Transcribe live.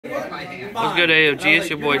What's good, AFG? It's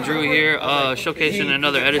your boy Drew here, showcasing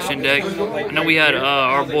another Edison deck. I know we had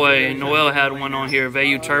our boy Noel had one on here,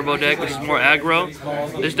 VU Turbo deck, which is more aggro.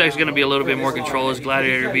 This deck's going to be a little bit more control as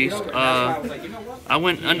Gladiator Beast. I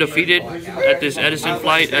went undefeated at this Edison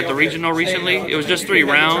flight at the regional recently. It was just 3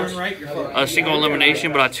 rounds, a single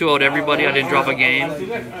elimination, but I 2-0'd everybody. I didn't drop a game.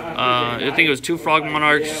 I think it was 2 Frog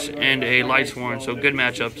Monarchs and a Light Sworn, so good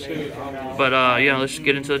matchups. But yeah, let's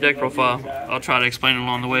get into the deck profile. I'll try to explain it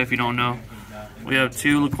along the way if you don't know. We have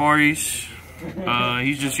 2 Liquoris.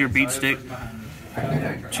 He's just your beat stick.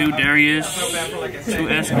 2 Darius, 2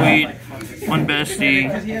 Esquite, 1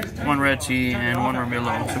 Bestie, 1 Reti, and 1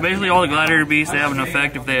 Ramillo. So basically all the Gladiator Beasts, they have an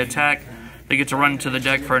effect. If they attack, they get to run into the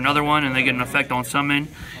deck for another one, and they get an effect on summon.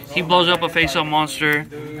 He blows up a face-up monster,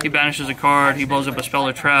 he banishes a card, he blows up a spell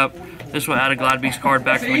or trap. This will add a Glad Beast card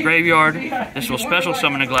back from the graveyard. This will special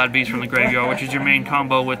summon a Glad Beast from the graveyard, which is your main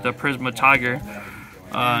combo with the Prisma Tiger.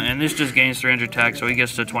 And this just gains 300 attack, so he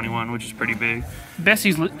gets to 21, which is pretty big.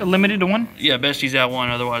 Bestie's limited to 1? Yeah, Bestie's at 1,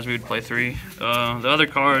 otherwise we would play 3. The other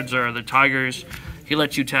cards are the Tigers. He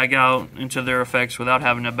lets you tag out into their effects without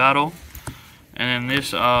having to battle. And then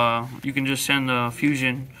this, you can just send the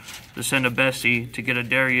Fusion to send a Bestie to get a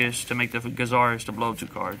Darius to make the Gazaris to blow up 2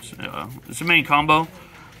 cards. It's the main combo.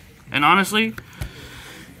 And honestly,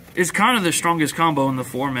 it's kind of the strongest combo in the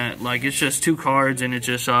format. Like, it's just 2 cards, and it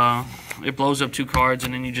just it blows up 2 cards,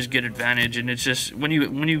 and then you just get advantage. And it's just when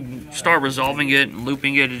you start resolving it and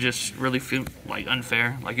looping it, it just really feels like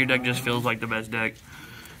unfair. Like, your deck just feels like the best deck.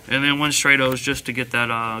 And then 1 Stratos just to get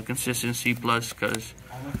that consistency plus, because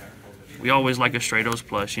we always like a Stratos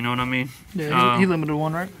plus. You know what I mean? Yeah, he's limited to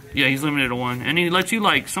 1, right? Yeah, he's limited to 1, and he lets you,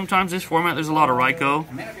 like, sometimes this format there's a lot of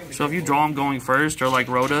Raikou. So if you draw him going first, or like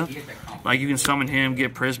Rhoda, like, you can summon him,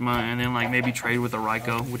 get Prisma, and then, like, maybe trade with a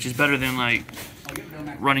Raikou, which is better than, like,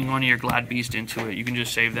 running one of your Glad Beast into it. You can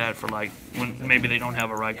just save that for, like, when maybe they don't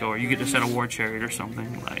have a Raikou, or you get to set a War Chariot or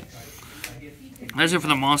something. Like, that's it for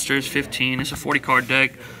the monsters. 15. It's a 40-card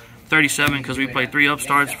deck. 37 because we play 3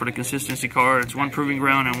 upstarts for the consistency card. It's 1 Proving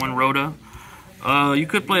Ground and 1 Rhoda. You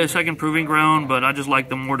could play a second Proving Ground, but I just like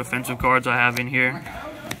the more defensive cards I have in here.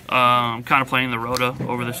 I'm kind of playing the Rhoda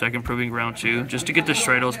over the second Proving Ground too, just to get the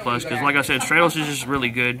Stratos plus, because like I said, Stratos is just really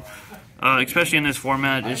good. Especially in this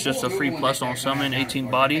format, it's just a free plus on summon, 18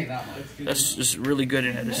 body. That's just really good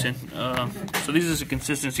in Edison. So these are the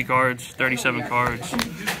consistency cards, 37 cards.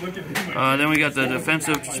 Then we got the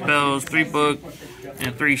defensive spells, 3 book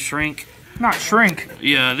and 3 shrink. Not shrink.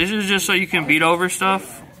 Yeah, this is just so you can beat over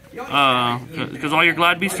stuff. Because all your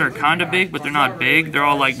Glad Beasts are kind of big, but they're not big. They're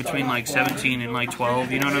all like between like 17 and like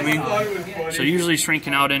 12, you know what I mean? So usually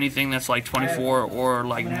shrinking out anything that's like 24 or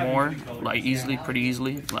like more, like easily, pretty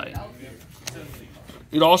easily. Like,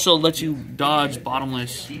 it also lets you dodge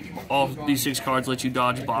bottomless. All these 6 cards let you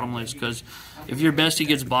dodge bottomless, because if your Bestie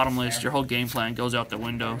gets bottomless, your whole game plan goes out the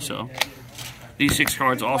window. So these 6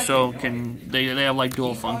 cards also can, they have like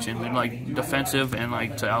dual function. They're like defensive and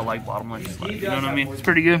like to out like bottomless. Like, you know what I mean? It's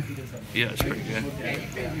pretty good. Yeah, it's pretty good.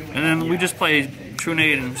 And then we just play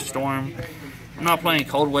Trunade and Storm. I'm not playing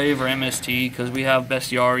Cold Wave or MST because we have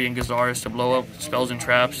Bestiari and Gazaris to blow up spells and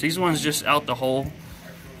traps. These ones just out the whole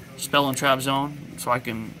spell and trap zone. So I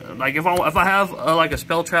can, like, if I have like a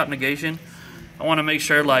spell trap negation, I want to make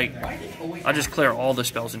sure, like, I just clear all the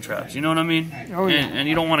spells and traps. You know what I mean? Oh, yeah. And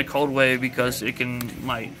you don't want a Cold Wave because it can,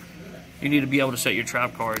 like, you need to be able to set your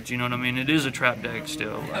trap cards. You know what I mean? It is a trap deck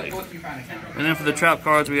still. Like. And then for the trap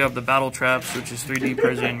cards, we have the Battle Traps, which is 3D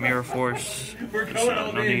Prison, Mirror Force.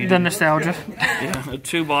 The nostalgia. Yeah, a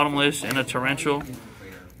 2 bottomless and a torrential.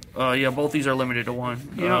 Yeah, both these are limited to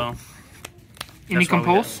 1. Yeah. Any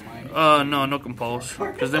compulse? No compulse.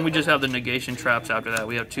 Because then we just have the negation traps after that.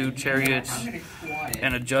 We have 2 Chariots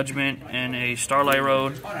and a Judgment and a Starlight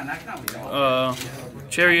Road.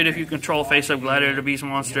 Chariot, if you control face-up Gladiator Beast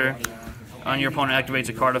monster, and your opponent activates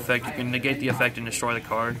a card effect, you can negate the effect and destroy the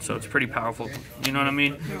card. So it's pretty powerful. You know what I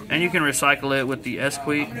mean? And you can recycle it with the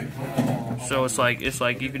Esquite. So it's like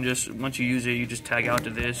you can just, once you use it, you just tag out to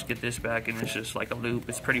this, get this back, and it's just like a loop.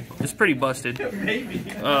 It's pretty busted. And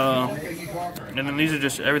then these are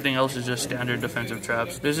just, everything else is just standard defensive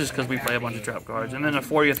traps. This is because we play a bunch of trap cards. And then the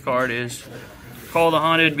 40th card is Call the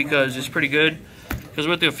Haunted, because it's pretty good. Because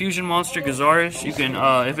with the fusion monster Gazaris, you can,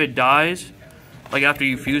 if it dies, like after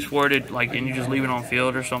you fuse for it, like, and you just leave it on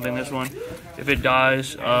field or something, this one, if it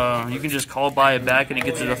dies, you can just call by it back and it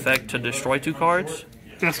gets its effect to destroy 2 cards.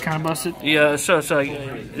 That's kind of busted. Yeah,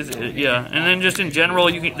 yeah, and then just in general,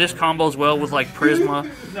 you can, this combos well with like Prisma,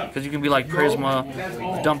 because you can be like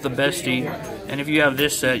Prisma, dump the Bestie, And if you have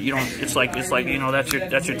this set, you don't. It's like you know that's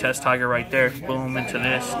your test tiger right there. Boom into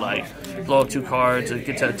this, like blow up 2 cards,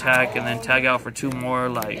 get to attack, and then tag out for 2 more,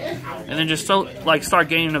 like, and then just start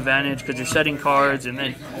gaining an advantage because you're setting cards, and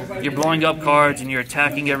then you're blowing up cards, and you're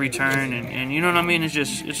attacking every turn, and you know what I mean. It's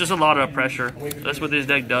just a lot of pressure. That's what this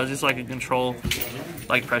deck does. It's like a control,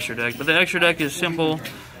 like pressure deck. But the extra deck is simple.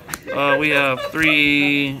 We have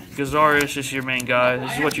 3 Gazaris. This is your main guy.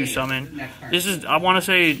 This is what you summon. This is, I want to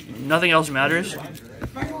say, nothing else matters.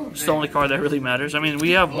 It's the only card that really matters. I mean,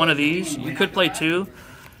 we have 1 of these. You could play 2,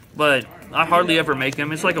 but I hardly ever make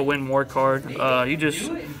him. It's like a win more card.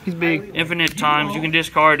 He's big. Infinite times. You can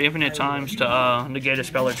discard infinite times to negate a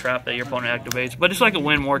spell or trap that your opponent activates. But it's like a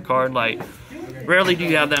win more card. Like, rarely do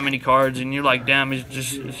you have that many cards, and you're like, damn, it's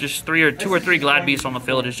just 2 or 3 Glad Beasts on the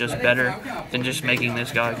field is just better than just making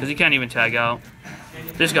this guy, because he can't even tag out.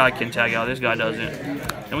 This guy can tag out. This guy doesn't.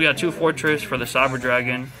 And we got 2 Fortress for the Cyber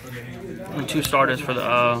Dragon, and 2 Starters for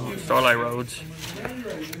the Starlight Roads.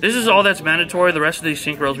 This is all that's mandatory. The rest of these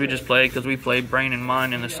synchros we just played because we played Brain and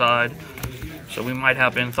Mind in the side. So we might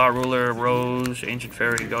have in Thought Ruler, Rose, Ancient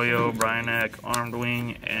Fairy, Goyo, Brionek, Armed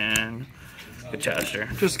Wing, and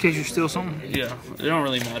Catastor. Just in case you steal something. Yeah, it don't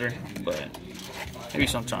really matter, but maybe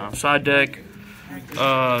sometime. Side deck, 2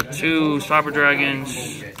 Cyber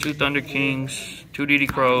Dragons, 2 Thunder Kings, 2 DD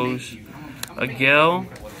Crows, a Gale,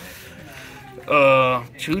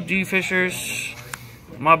 2 D Fishers,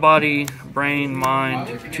 My Body, Brain,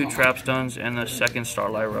 Mind, 2 Trap Stuns, and the second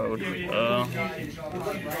Starlight Road.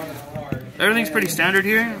 Everything's pretty standard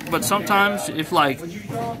here, but sometimes if like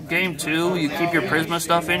game 2 you keep your Prisma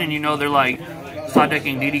stuff in and you know they're like side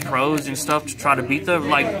decking DD Crows and stuff to try to beat the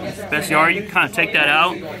like Bestiary, you kind of take that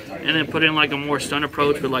out and then put in like a more stun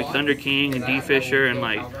approach with like Thunder King and D Fisher and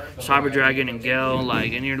like Cyber Dragon and Gale,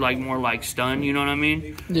 like, and you're like more like stun, you know what I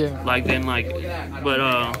mean? Yeah. Like then like, but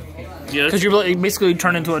yeah. Because you basically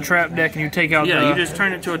turn into a trap deck and you take out you just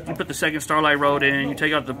turn it to you put the second Starlight Road in, you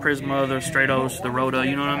take out the Prisma, the Stratos, the Rhoda,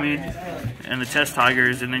 you know what I mean? And the Test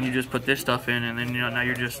Tigers, and then you just put this stuff in, and then, you know, now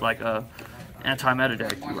you're just like a anti-meta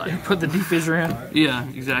deck. Like, you put the D-Fissure in. Yeah,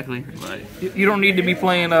 exactly. Like, you don't need to be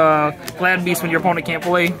playing Glad Beast when your opponent can't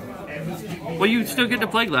play. Well, you still get to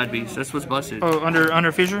play Glad Beast. That's what's busted. Oh,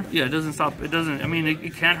 under Fissure? Yeah, it doesn't stop. It doesn't. I mean,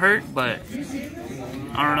 it can't hurt, but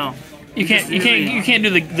I don't know. You can't do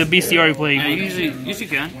the bestiary play. Yeah, usually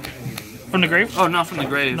can. From the grave? Oh, not from the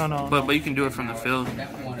grave. No. But you can do it from the field.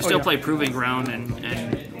 You still play Proving Ground, and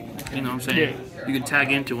you know what I'm saying. Yeah. You can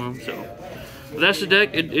tag into them. So but that's the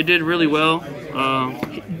deck. It did really well.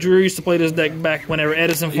 Drew used to play this deck back whenever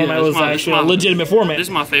Edison format was actually a legitimate format. This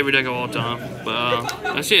is my favorite deck of all time. But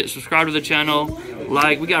that's it. Subscribe to the channel.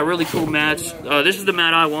 Like, we got really cool mats. This is the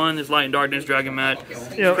mat I won. This Light and Darkness Dragon mat.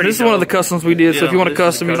 Yeah, this is one of the customs we did. So if you want a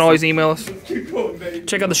custom, you can always email us.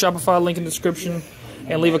 Check out the Shopify link in the description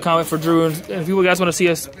and leave a comment for Drew. And if you guys want to see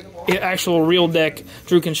us actual real deck,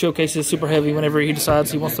 Drew can showcase his super heavy whenever he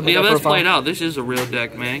decides he wants to make a profile. Let's play it out. This is a real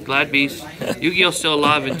deck, man. Glad Beast. Yu-Gi-Oh's still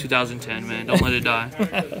alive in 2010, man. Don't let it die.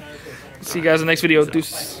 See you guys in the next video.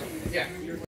 Deuces.